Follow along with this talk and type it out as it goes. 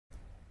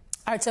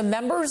All right, so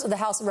members of the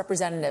House of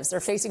Representatives,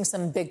 they're facing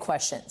some big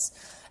questions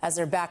as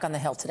they're back on the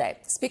Hill today.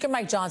 Speaker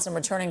Mike Johnson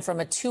returning from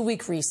a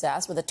 2-week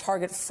recess with a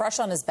target fresh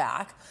on his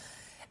back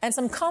and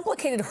some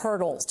complicated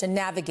hurdles to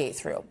navigate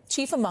through.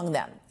 Chief among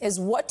them is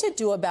what to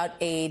do about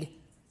aid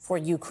for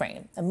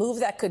Ukraine, a move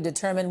that could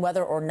determine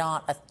whether or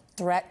not a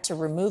threat to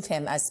remove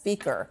him as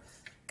Speaker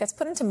gets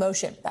put into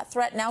motion. That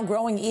threat now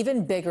growing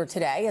even bigger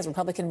today as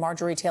Republican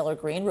Marjorie Taylor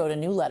Greene wrote a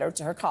new letter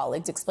to her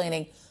colleagues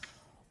explaining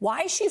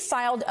why she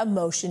filed a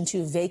motion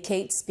to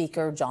vacate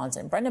Speaker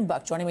Johnson. Brendan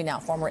Buck joining me now,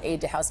 former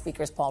aide to House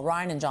Speakers Paul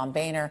Ryan and John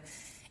Boehner,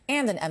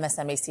 and an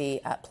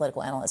MSNBC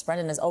political analyst.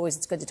 Brendan, as always,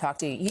 it's good to talk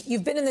to you.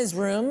 You've been in these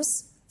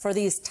rooms for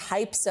these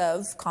types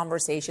of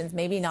conversations,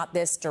 maybe not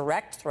this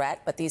direct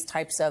threat, but these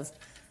types of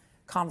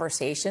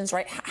conversations,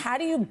 right? How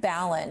do you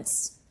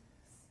balance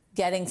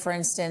getting, for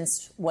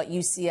instance, what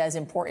you see as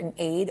important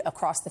aid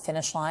across the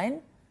finish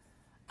line,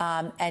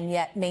 and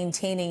yet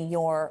maintaining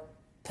your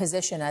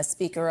position as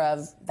Speaker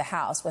of the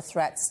House with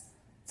threats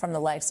from the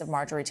likes of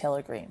Marjorie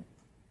Taylor Greene?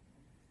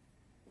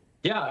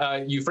 Yeah,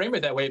 you frame it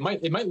that way. It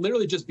might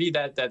literally just be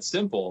that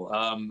simple.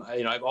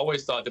 I've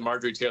always thought that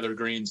Marjorie Taylor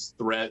Greene's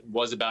threat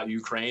was about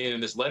Ukraine, and in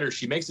this letter,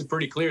 she makes it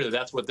pretty clear that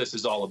that's what this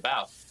is all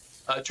about.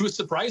 To a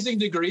surprising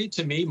degree,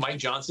 to me, Mike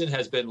Johnson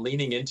has been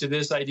leaning into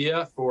this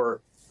idea for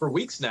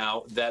weeks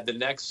now that the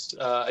next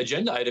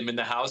agenda item in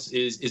the House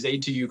is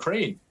aid to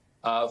Ukraine.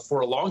 For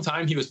a long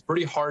time, he was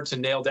pretty hard to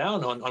nail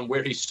down on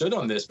where he stood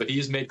on this, but he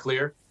has made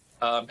clear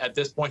at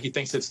this point he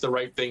thinks it's the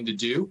right thing to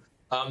do.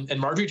 And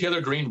Marjorie Taylor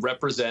Greene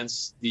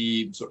represents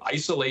the sort of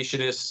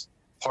isolationist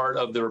part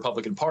of the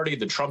Republican Party,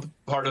 the Trump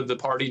part of the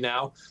party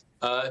now,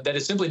 that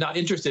is simply not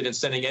interested in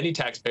sending any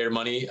taxpayer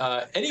money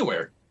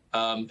anywhere,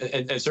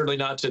 and certainly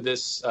not to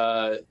this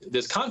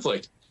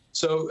conflict.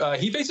 So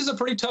he faces a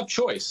pretty tough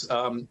choice.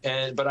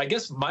 But I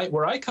guess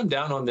where I come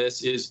down on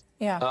this is,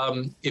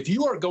 if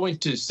you are going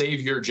to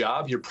save your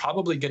job, you're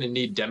probably going to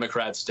need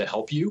Democrats to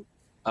help you.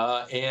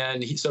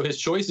 So his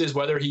choice is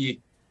whether he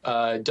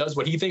does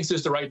what he thinks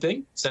is the right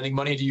thing, sending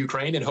money to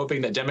Ukraine and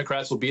hoping that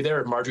Democrats will be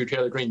there if Marjorie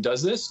Taylor Greene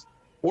does this,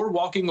 or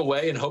walking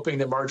away and hoping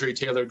that Marjorie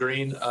Taylor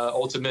Greene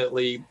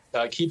ultimately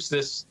keeps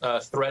this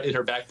threat in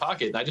her back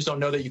pocket. And I just don't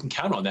know that you can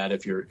count on that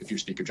if you're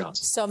Speaker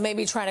Johnson. So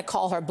maybe trying to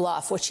call her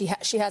bluff, which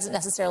she hasn't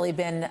necessarily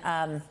been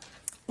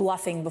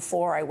bluffing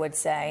before, I would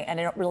say. And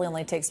it really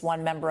only takes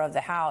one member of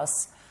the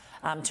House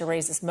to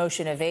raise this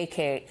motion to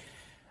vacate.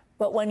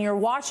 But when you're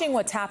watching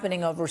what's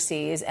happening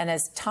overseas, and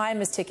as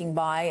time is ticking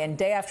by and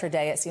day after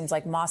day, it seems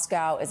like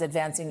Moscow is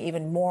advancing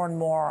even more and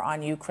more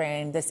on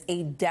Ukraine, this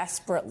aid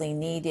desperately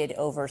needed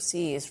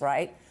overseas,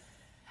 right?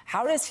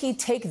 How does he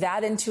take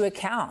that into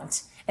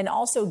account? And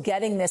also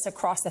getting this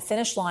across the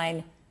finish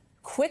line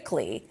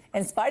quickly,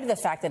 in spite of the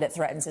fact that it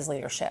threatens his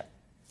leadership?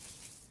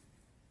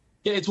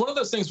 Yeah, it's one of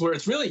those things where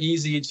it's really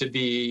easy to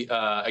be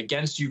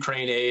against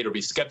Ukraine aid or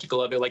be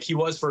skeptical of it, like he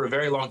was for a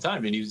very long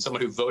time. And he was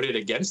someone who voted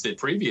against it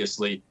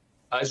previously.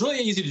 It's really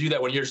easy to do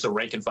that when you're just a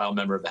rank-and-file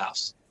member of the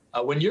House.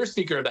 When you're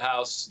Speaker of the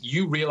House,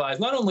 you realize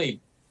not only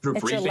through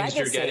briefings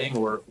you're getting,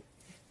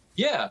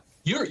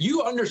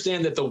 you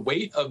understand that the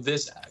weight of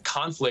this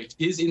conflict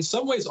is in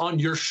some ways on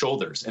your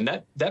shoulders,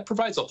 and that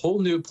provides a whole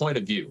new point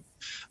of view.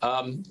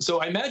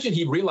 So I imagine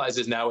he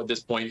realizes now at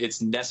this point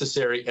it's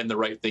necessary and the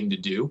right thing to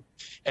do.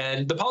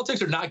 And the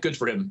politics are not good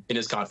for him in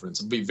his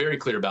conference. I'll be very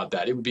clear about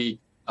that. It would be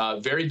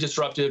very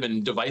disruptive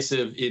and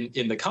divisive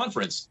in the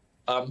conference.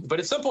 But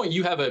at some point,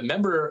 you have a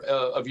member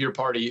of your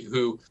party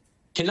who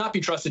cannot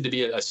be trusted to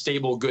be a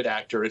stable, good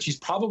actor, and she's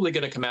probably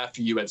going to come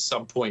after you at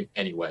some point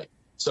anyway.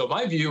 So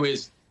my view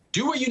is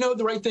do what you know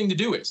the right thing to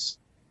do is.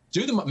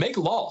 Make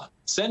law.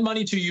 Send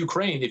money to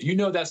Ukraine if you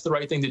know that's the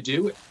right thing to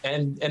do,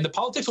 and the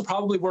politics will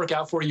probably work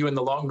out for you in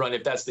the long run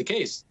if that's the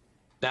case.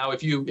 Now,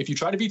 if you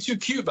try to be too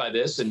cute by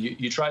this and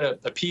you try to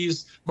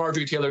appease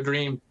Marjorie Taylor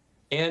Greene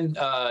and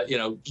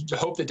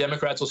hope that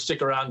Democrats will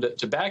stick around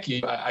to back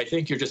you, I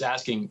think you're just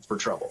asking for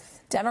trouble.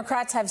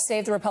 Democrats have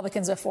saved the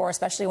Republicans before,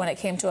 especially when it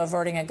came to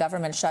averting a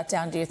government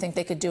shutdown. Do you think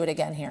they could do it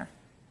again here?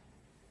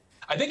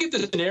 I think if the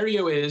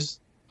scenario is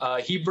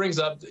he brings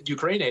up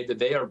Ukraine aid that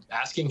they are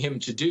asking him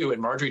to do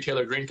and Marjorie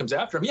Taylor Greene comes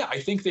after him, I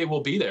think they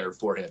will be there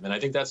for him. And I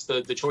think that's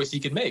the choice he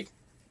can make.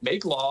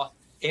 Make law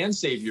and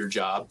save your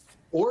job,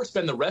 or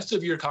spend the rest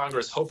of your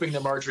Congress hoping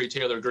that Marjorie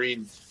Taylor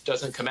Greene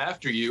doesn't come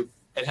after you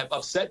and have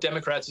upset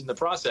Democrats in the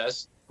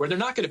process where they're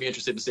not going to be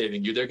interested in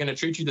saving you. They're going to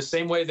treat you the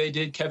same way they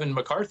did Kevin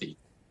McCarthy.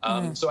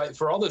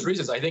 For all those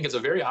reasons, I think it's a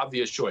very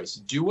obvious choice.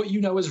 Do what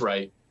you know is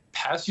right,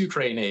 pass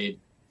Ukraine aid,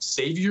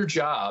 save your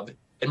job,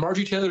 and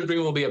Marjorie Taylor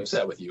Greene will be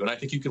upset with you. And I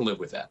think you can live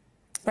with that.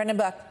 Brendan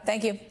Buck,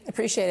 thank you.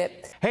 Appreciate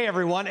it. Hey,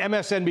 everyone.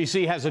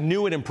 MSNBC has a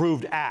new and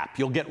improved app.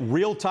 You'll get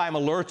real-time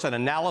alerts and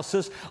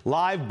analysis,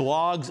 live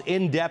blogs,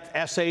 in-depth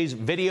essays,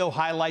 video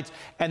highlights,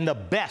 and the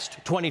best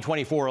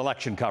 2024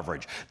 election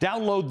coverage.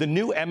 Download the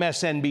new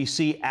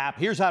MSNBC app.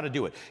 Here's how to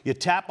do it. You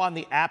tap on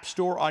the App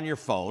Store on your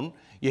phone.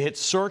 You hit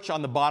search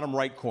on the bottom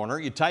right corner.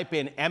 You type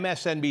in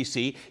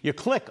MSNBC. You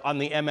click on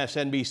the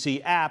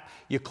MSNBC app.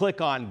 You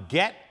click on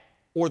Get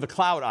or the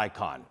cloud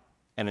icon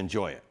and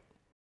enjoy it.